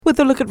With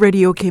a look at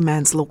Radio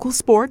Cayman's local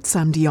sports,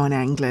 I'm Dion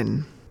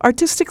Anglin.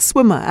 Artistic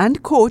swimmer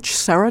and coach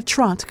Sarah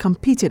Trott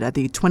competed at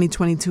the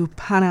 2022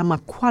 Pan Am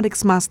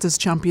Aquatics Masters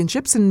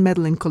Championships in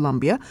Medellin,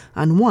 Colombia,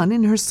 and won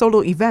in her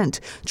solo event.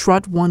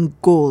 Trott won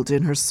gold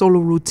in her solo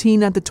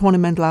routine at the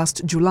tournament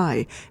last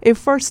July, a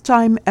first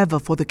time ever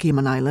for the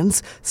Cayman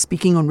Islands.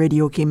 Speaking on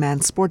Radio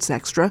Cayman Sports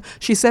Extra,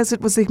 she says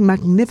it was a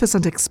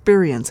magnificent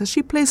experience as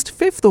she placed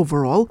 5th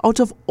overall out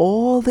of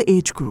all the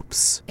age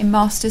groups. In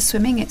Masters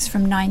swimming, it's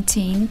from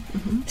 19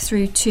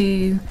 through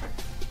to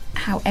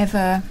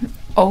however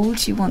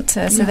old you want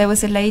to. So there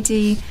was a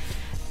lady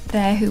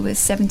there who was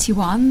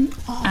 71,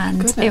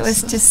 and it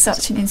was just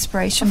such an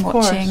inspiration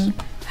watching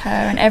her,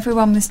 and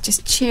everyone was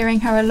just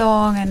cheering her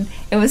along, and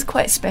it was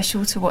quite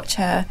special to watch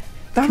her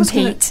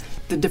compete.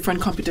 The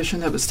different competition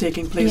that was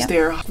taking place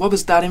there. What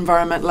was that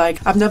environment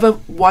like? I've never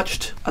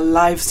watched a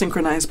live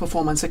synchronized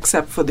performance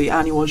except for the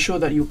annual show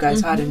that you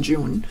guys had in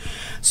June.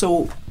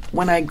 So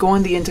when I go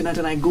on the internet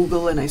and I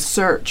Google and I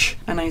search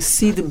and I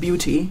see the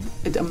beauty,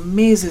 it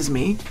amazes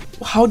me.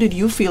 How did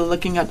you feel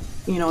looking at,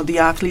 the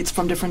athletes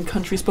from different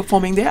countries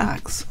performing their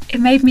acts? It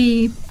made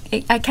me,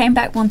 I came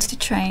back wanted to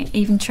train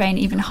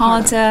even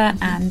harder,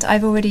 and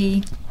I've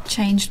already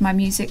changed my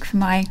music for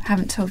I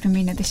haven't told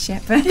Amina this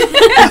yet, but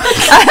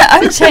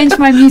I've changed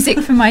my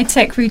music for my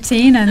tech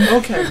routine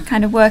and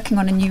kind of working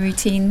on a new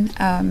routine.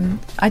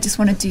 I just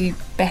want to do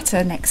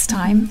better next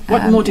time.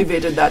 What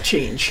motivated that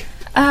change?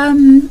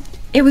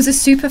 It was a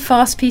super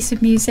fast piece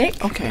of music,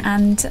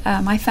 and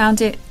I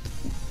found it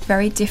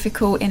very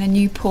difficult in a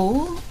new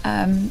pool.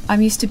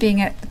 I'm used to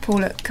being at the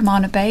pool at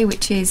Camana Bay,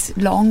 which is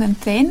long and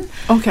thin,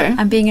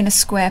 and being in a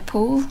square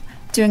pool,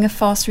 doing a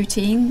fast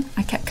routine,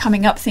 I kept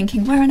coming up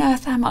thinking, where on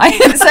earth am I?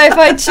 So if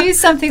I choose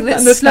something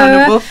that's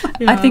slower,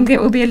 I think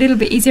it will be a little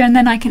bit easier, and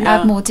then I can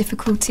add more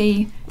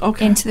difficulty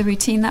into the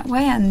routine that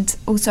way. And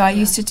also I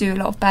used to do a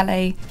lot of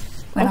ballet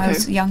when I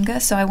was younger,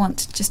 so I want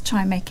to just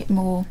try and make it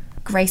more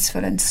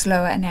graceful and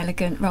slower and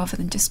elegant rather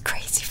than just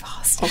crazy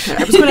fast.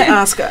 I was going to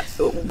ask,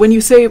 when you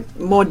say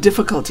more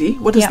difficulty,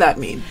 what does that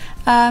mean?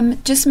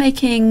 Just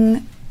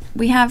making,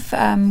 we have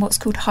what's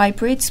called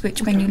hybrids,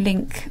 which when you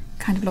link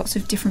kind of lots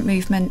of different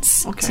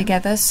movements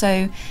together,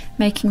 so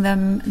making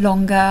them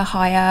longer,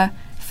 higher,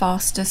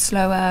 faster,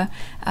 slower,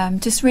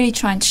 just really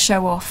trying to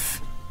show off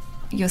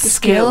your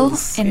skill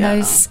in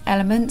those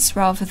elements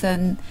rather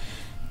than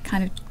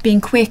kind of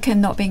being quick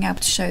and not being able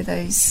to show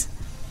those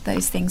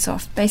things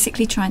off.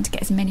 Basically trying to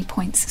get as many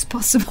points as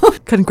possible.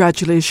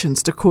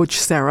 Congratulations to Coach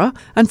Sarah.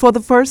 And for the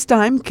first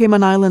time,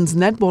 Cayman Islands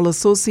Netball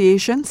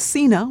Association,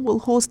 CINA, will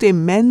host a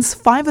men's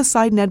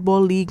five-a-side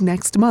netball league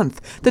next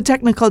month. The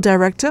technical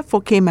director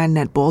for Cayman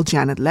Netball,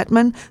 Janet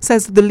Letman,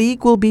 says the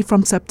league will be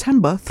from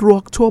September through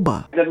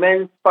October. The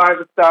men's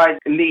five-a-side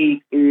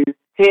league is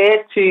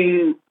here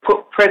to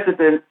put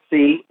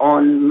presidency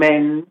on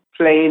men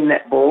playing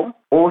netball,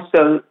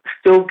 also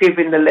still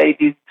giving the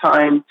ladies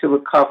time to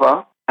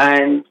recover,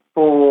 and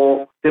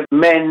for the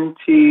men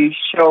to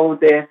show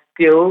their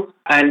skills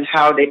and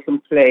how they can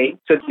play,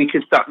 so that we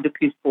can start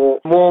looking for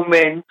more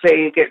men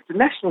playing against the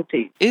national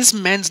team. Is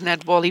men's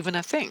netball even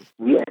a thing?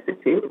 Yes, it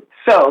is.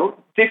 So,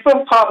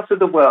 different parts of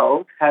the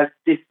world have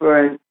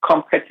different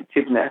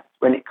competitiveness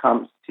when it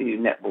comes to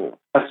netball.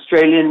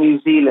 Australia,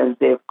 New Zealand,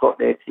 they've got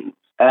their teams.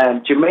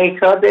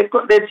 Jamaica, they've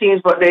got their teams,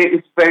 but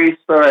it's very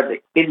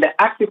sporadic. In the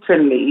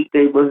African League,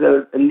 there was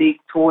a league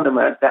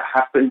tournament that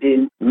happened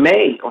in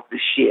May of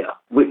this year,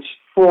 which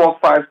 4 or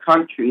 5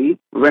 countries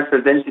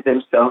represented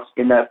themselves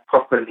in a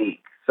proper league.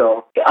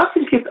 So I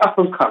think it's up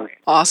and coming.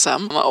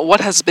 Awesome.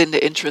 What has been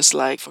the interest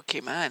like for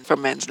Cayman for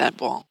men's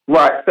netball?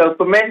 Right, so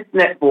for men's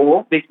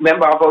netball,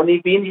 remember I've only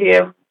been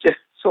here just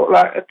sort of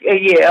like a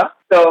year.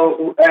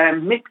 So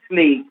mixed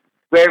league,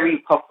 very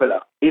popular.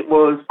 It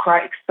was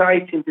quite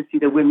exciting to see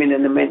the women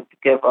and the men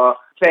together,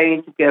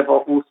 playing together,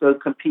 also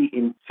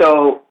competing.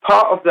 So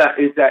part of that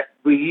is that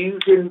we're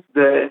using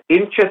the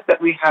interest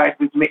that we had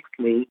with mixed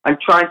league and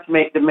trying to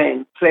make the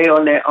men play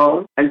on their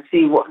own and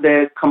see what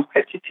their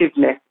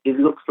competitiveness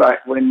looks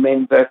like when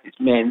men versus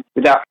men,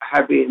 without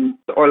having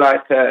or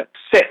like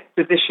set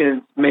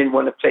positions men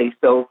want to play.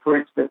 So for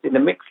instance, in the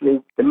mixed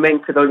league, the men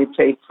could only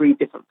play 3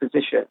 different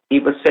positions,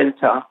 either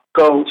centre,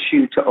 goal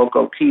shooter or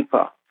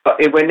goalkeeper. But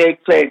when they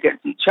play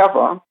against each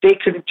other, they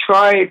can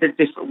try the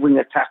different wing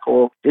attack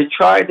or they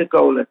try the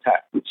goal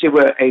attack, which they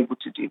were able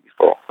to do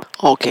before.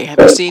 Okay. Have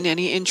you seen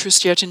any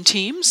interest yet in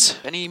teams?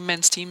 Any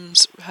men's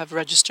teams have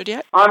registered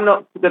yet? I'm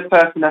not the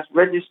person that's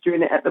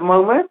registering it at the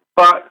moment,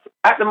 but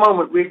at the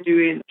moment we're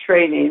doing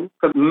training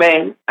for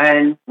men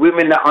and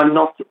women that are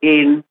not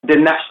in the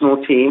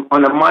national team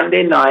on a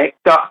Monday night,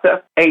 starts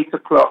at 8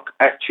 o'clock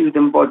at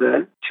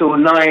Truden-Bodden till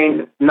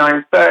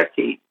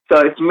 9:30. So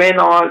if men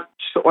are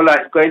sort of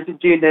like going to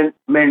do the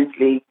men's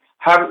league,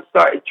 haven't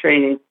started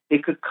training, they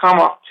could come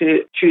up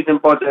to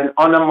Truden-Bodden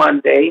on a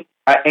Monday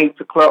at 8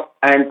 o'clock,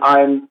 and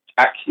I'm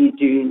actually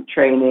doing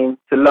training.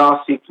 So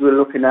last week we were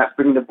looking at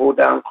bringing the ball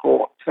down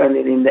court,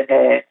 turning in the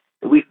air,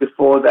 The week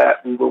before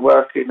that, we were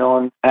working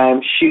on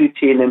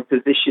shooting and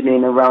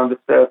positioning around the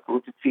circle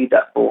to see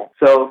that ball.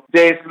 So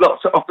there's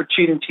lots of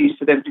opportunities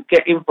for them to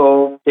get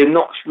involved. They're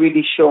not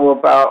really sure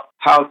about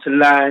how to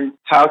land,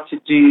 how to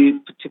do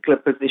particular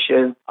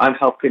positions. I'm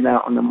helping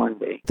out on a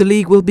Monday. The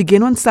league will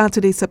begin on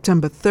Saturday,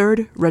 September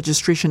 3rd.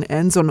 Registration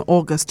ends on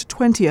August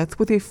 20th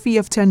with a fee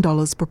of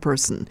 $10 per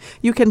person.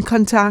 You can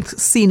contact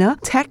SENA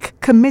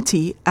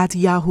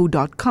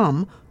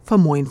techcommittee@yahoo.com for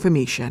more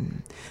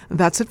information.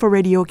 That's it for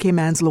Radio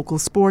Cayman's local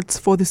sports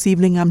for this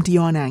evening. I'm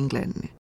Dion Anglin.